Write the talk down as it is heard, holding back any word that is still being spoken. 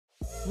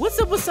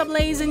What's up,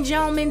 ladies and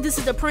gentlemen? This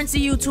is the Prince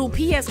of YouTube,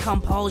 PS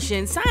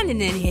Compulsion,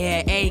 signing in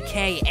here,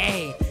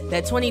 aka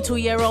that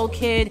 22-year-old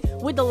kid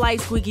with the light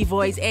squeaky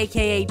voice,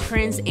 aka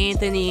Prince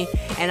Anthony,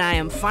 and I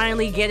am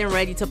finally getting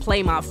ready to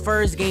play my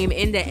first game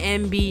in the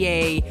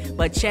NBA.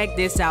 But check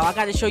this out, I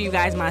gotta show you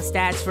guys my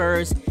stats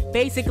first.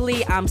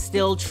 Basically, I'm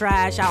still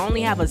trash. I only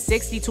have a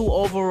 62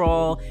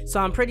 overall, so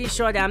I'm pretty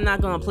sure that I'm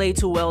not gonna play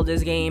too well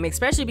this game,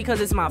 especially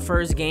because it's my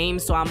first game,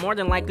 so I'm more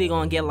than likely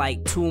gonna get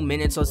like 2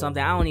 minutes or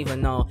something. I don't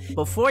even know.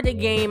 Before the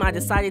game, I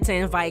decided to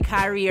invite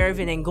Kyrie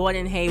Irving and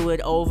Gordon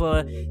Hayward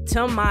over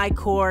to my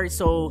court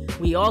so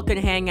we all could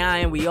hang out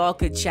and we all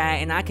could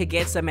chat, and I could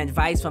get some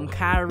advice from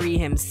Kyrie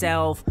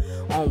himself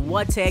on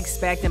what to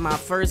expect in my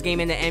first game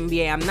in the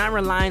NBA. I'm not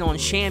relying on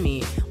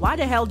Shammy. Why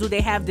the hell do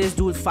they have this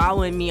dude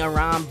following me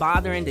around,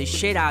 bothering the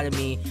shit out of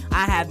me?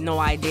 I have no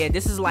idea.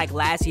 This is like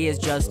last year's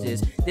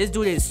Justice. This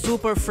dude is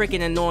super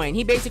freaking annoying.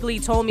 He basically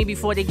told me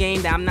before the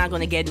game that I'm not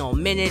gonna get no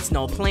minutes,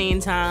 no playing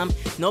time.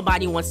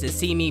 Nobody wants to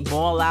see me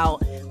ball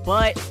out.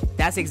 But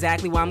that's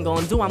exactly what I'm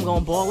gonna do. I'm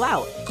gonna ball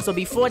out. So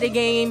before the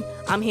game,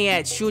 I'm here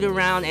at shoot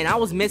around, and I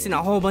was missing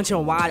a whole bunch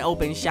of wide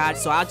open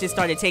shots, so I just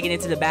started taking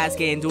it to the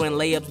basket and doing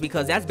layups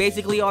because that's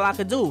basically all I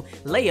could do.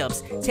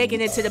 Layups,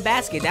 taking it to the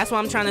basket. That's what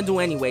I'm trying to do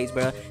anyways,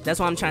 bro. That's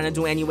what I'm trying to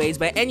do anyways.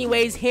 But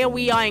anyways, here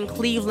we are in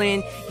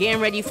Cleveland,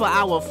 getting ready for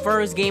our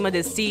first game of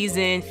the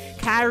season.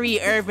 Kyrie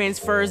Irving's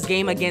first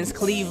game against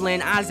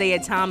Cleveland. Isaiah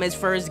Thomas'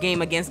 first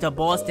game against the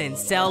Boston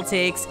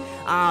Celtics.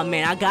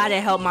 Man, I gotta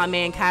help my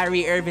man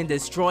Kyrie Irving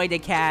destroy the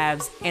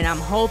Cavs, and I'm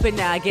hoping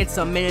that I get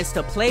some minutes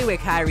to play with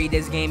Kyrie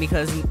this game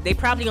because they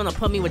probably gonna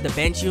put me with the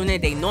bench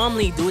unit. They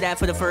normally do that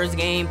for the first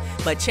game,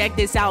 but check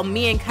this out.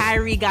 Me and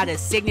Kyrie got a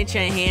signature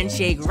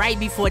handshake right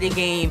before the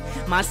game.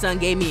 My son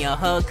gave me a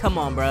hug. Come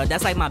on, bro.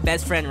 That's like my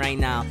best friend right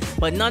now.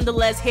 But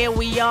nonetheless, here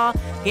we are,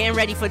 getting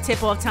ready for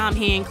tip-off time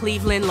here in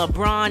Cleveland.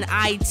 LeBron,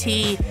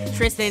 IT,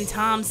 Tristan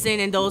Thompson,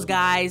 and those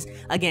guys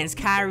against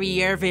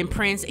Kyrie Irving,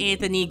 Prince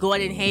Anthony,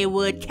 Gordon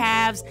Hayward,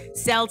 Cavs,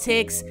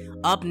 Celtics.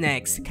 Up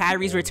next,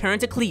 Kyrie's return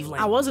to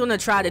Cleveland. I was gonna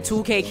try the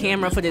 2K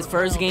camera for this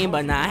first game,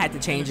 but nah, I had to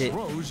change it.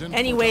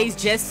 Anyways,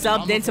 just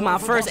subbed into my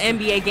first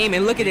NBA game,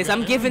 and look at this.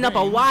 I'm giving up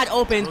a wide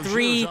open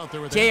three.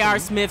 J.R.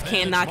 Smith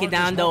can't knock it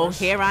down though.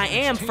 Here I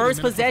am,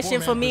 first possession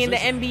for me in the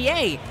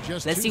NBA.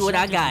 Let's see what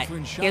I got.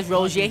 Here's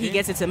Rozier, he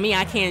gets it to me.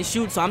 I can't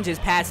shoot, so I'm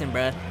just passing,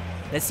 bruh.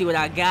 Let's see what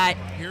I got.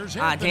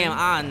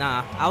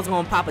 Nah. I was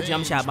gonna pop a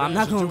jump shot, but I'm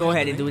not gonna go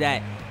ahead and do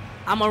that.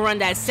 I'm gonna run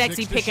that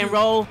sexy pick and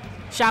roll.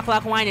 Shot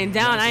clock winding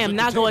down. I am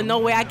not going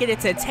nowhere. I get it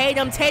to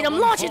Tatum. Tatum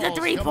launches a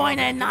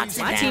three-pointer and knocks it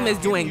down. My team is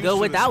doing good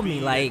without me.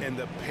 Like,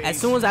 as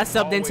soon as I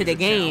subbed into the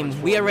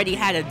game, we already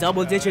had a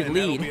double-digit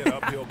lead.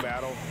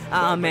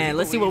 Oh, man.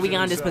 Let's see what we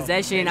got on this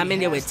possession. I'm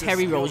in there with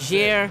Terry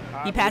Rozier.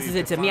 He passes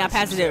it to me. I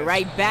passes it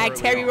right back.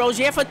 Terry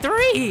Rozier for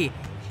three.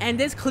 And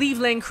this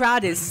Cleveland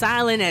crowd is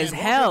silent as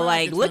hell.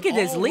 Like, look at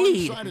this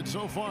lead.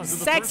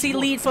 Sexy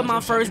lead for my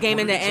first game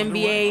in the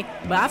NBA.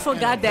 But I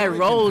forgot that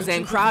Rose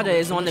and Crowder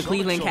is on the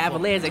Cleveland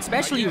Cavaliers,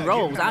 especially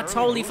Rose. I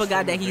totally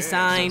forgot that he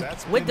signed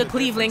with the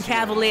Cleveland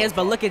Cavaliers.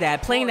 But look at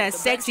that. Playing that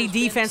sexy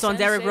defense on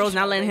Derrick Rose,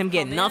 not letting him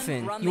get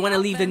nothing. You want to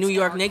leave the New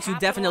York Knicks? You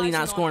definitely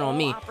not scoring on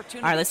me.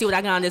 All right, let's see what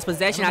I got on this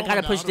possession. I got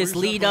to push this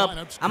lead up.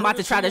 I'm about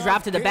to try to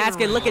drive to the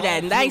basket. Look at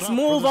that. Nice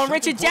move on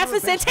Richard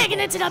Jefferson. Taking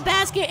it to the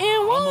basket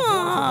and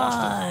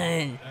one.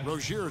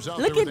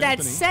 Look at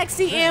that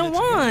sexy and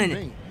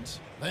one.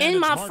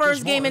 In my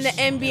first game in the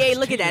NBA,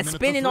 look at that,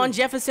 spinning on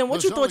Jefferson.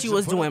 What you thought you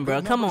was doing,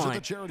 bro? Come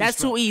on. That's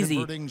too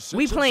easy.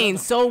 We playing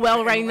so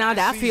well right now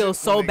that I feel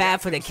so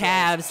bad for the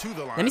Cavs.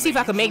 Let me see if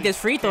I can make this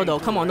free throw, though.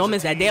 Come on, don't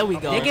miss that. There we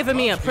go. They're giving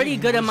me a pretty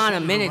good amount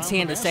of minutes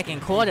here in the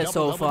second quarter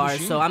so far,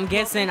 so I'm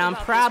guessing I'm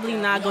probably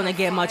not going to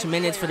get much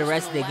minutes for the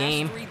rest of the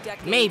game.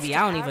 Maybe.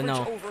 I don't even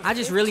know. I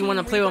just really want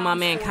to play with my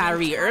man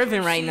Kyrie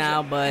Irving right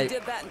now, but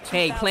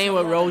hey, playing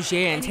with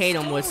Rozier and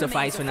Tatum would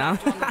suffice for now.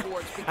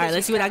 All right,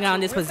 let's see what I got on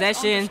this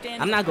possession.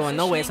 I'm not going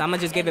nowhere, so I'm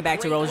gonna just give it back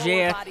to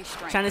Rozier.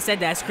 Trying to set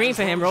that screen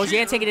for him.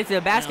 Rozier taking it to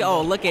the basket.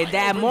 Oh, look at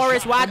that.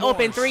 Morris wide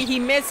open three. He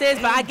misses,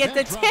 but I get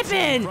the tip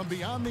in.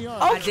 Okay.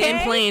 I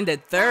didn't play in the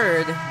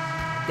third.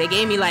 They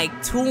gave me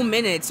like 2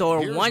 minutes,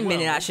 or 1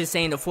 minute, I should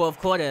say, in the fourth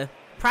quarter.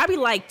 Probably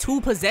like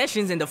 2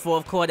 possessions in the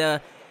fourth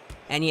quarter.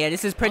 And yeah,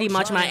 this is pretty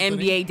much my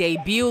NBA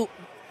debut.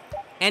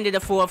 End of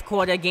the fourth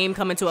quarter, game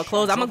coming to a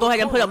close. I'm gonna go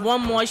ahead and put up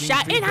one more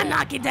shot, and I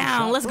knock it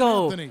down. Let's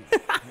go.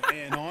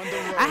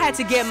 I had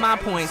to get my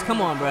points.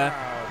 Come on, bro.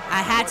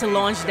 I had to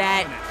launch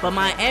that, but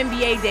my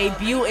NBA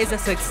debut is a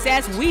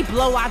success. We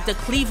blow out the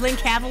Cleveland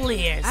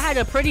Cavaliers. I had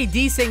a pretty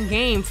decent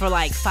game for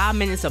like 5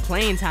 minutes of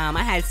playing time.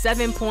 I had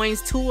 7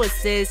 points, 2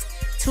 assists,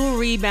 2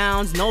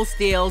 rebounds, no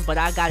steals, but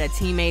I got a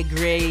teammate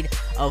grade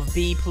of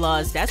B+.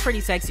 That's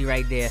pretty sexy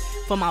right there.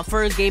 For my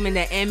first game in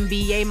the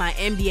NBA, my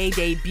NBA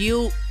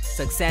debut,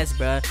 success,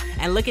 bruh.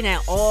 And looking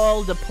at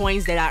all the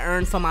points that I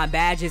earned for my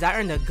badges, I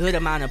earned a good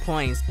amount of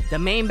points. The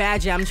main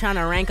badge I'm trying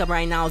to rank up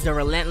right now is the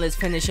relentless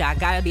finisher. I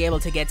gotta be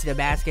able to get to the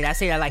basket. I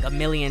say that like a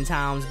million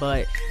times,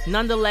 but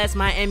nonetheless,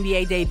 my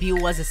NBA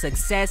debut was a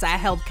success. I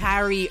helped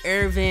Kyrie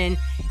Irving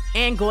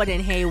And Gordon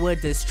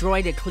Hayward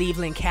destroyed the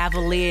Cleveland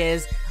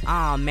Cavaliers.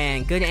 Oh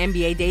man, good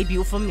NBA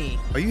debut for me.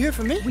 Are you here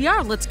for me? We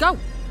are, let's go.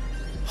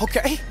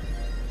 Okay.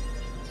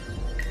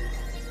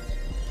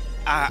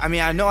 I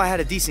mean, I know I had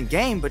a decent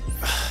game, but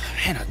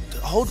man,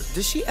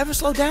 did she ever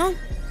slow down?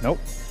 Nope.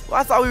 Well,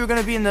 I thought we were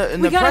gonna be in the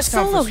We got a press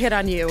solo conference. hit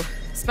on you.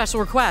 Special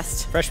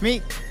request. Fresh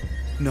meat.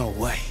 No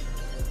way.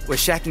 With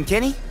Shaq and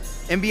Kenny?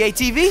 NBA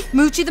TV?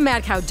 Moochie the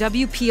Mad Cow,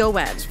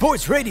 WPON.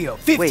 Sports Radio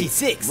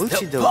 56. Wait, Moochie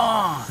the the-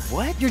 Bond.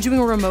 What? You're doing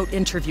a remote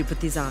interview, put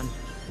these on.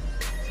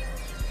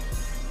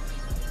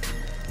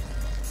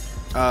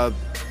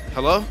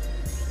 Hello?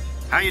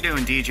 How you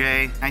doing,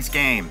 DJ? Nice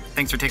game.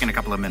 Thanks for taking a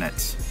couple of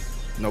minutes.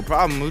 No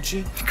problem,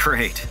 Moochie.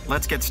 Great.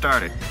 Let's get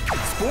started.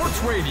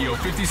 Sports Radio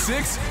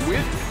 56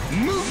 with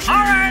Moochie. All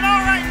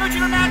right. Moochie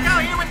the Mad Cow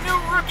here with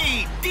new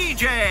rookie,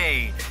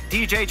 DJ.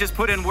 DJ just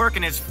put in work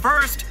in his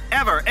first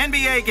ever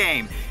NBA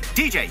game.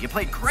 DJ, you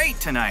played great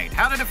tonight.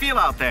 How did it feel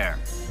out there?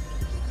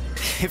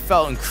 It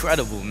felt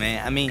incredible,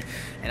 man. I mean,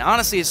 and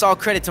honestly, it's all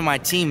credit to my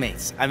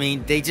teammates. I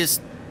mean,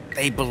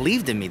 they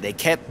believed in me. They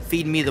kept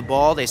feeding me the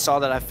ball. They saw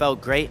that I felt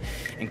great.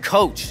 And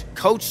Coach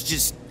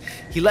just,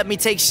 he let me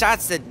take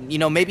shots that, you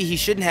know, maybe he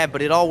shouldn't have,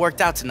 but it all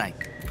worked out tonight.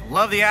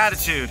 Love the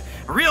attitude.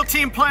 A real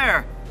team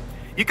player.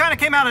 You kind of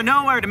came out of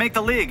nowhere to make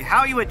the league. How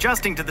are you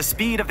adjusting to the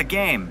speed of the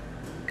game?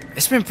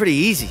 It's been pretty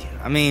easy.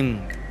 I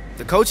mean,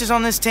 the coaches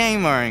on this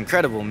team are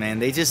incredible, man.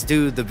 They just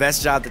do the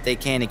best job that they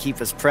can to keep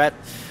us prepped.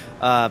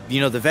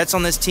 You know, the vets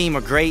on this team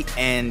are great,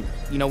 and,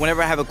 you know,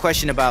 whenever I have a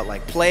question about,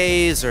 like,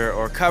 plays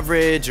or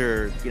coverage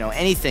or, you know,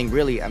 anything,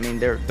 really, I mean,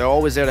 they're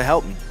always there to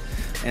help me.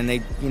 And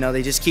they, you know,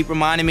 they just keep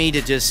reminding me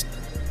to just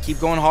keep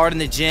going hard in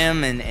the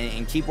gym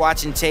and keep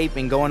watching tape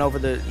and going over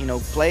the, you know,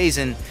 plays,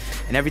 and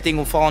everything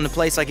will fall into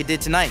place like it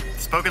did tonight.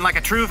 Spoken like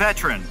a true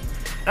veteran.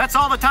 That's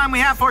all the time we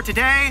have for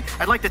today.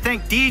 I'd like to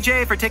thank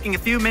DJ for taking a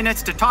few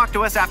minutes to talk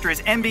to us after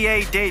his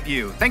NBA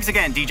debut. Thanks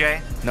again,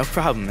 DJ. No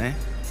problem, man.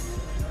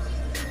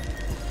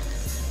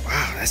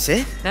 Wow, that's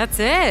it? That's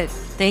it.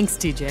 Thanks,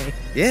 DJ.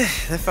 Yeah,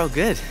 that felt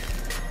good.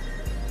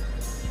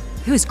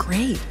 He was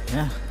great.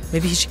 Yeah.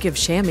 Maybe he should give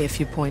Shammy a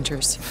few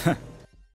pointers.